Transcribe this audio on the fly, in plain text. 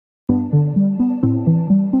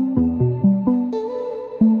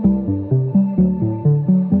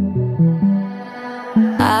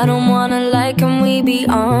I don't wanna lie, can we be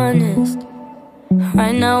honest?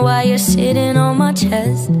 Right now while you're sitting on my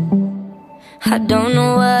chest, I don't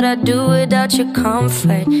know what I'd do without your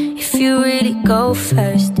comfort. If you really go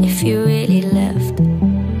first, if you really left,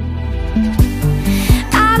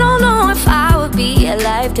 I don't know if I would be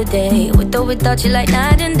alive today, with or without you, like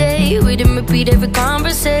night and day. We didn't repeat every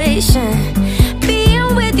conversation.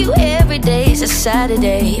 Being with you every day is a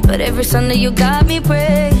Saturday, but every Sunday you got me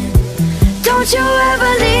praying. Don't you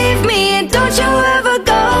ever leave me, and don't you ever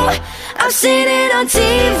go. I've seen it on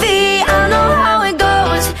TV, I know how it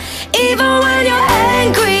goes. Even when you're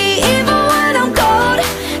angry, even when I'm cold,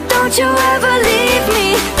 don't you ever leave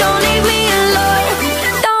me, don't leave me alone.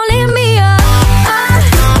 Don't leave me alone.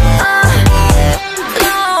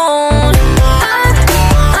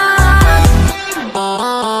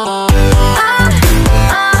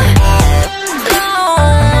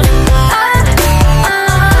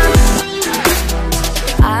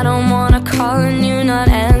 I don't wanna call and you not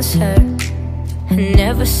answer, and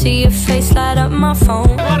never see your face light up my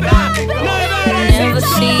phone. Never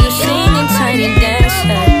see you singing tiny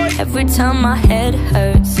dancer. Every time my head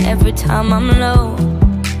hurts, every time I'm low.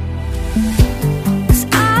 'Cause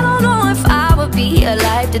I don't know if I would be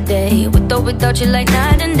alive today, with or without you, like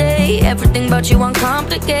night and day. Everything about you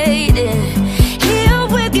uncomplicated. Here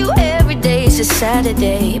with you every day is a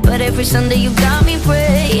Saturday, but every Sunday you got me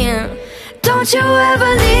praying. Don't you ever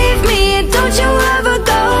leave me, don't you ever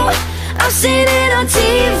go. I've seen it on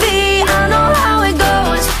TV, I know how it goes.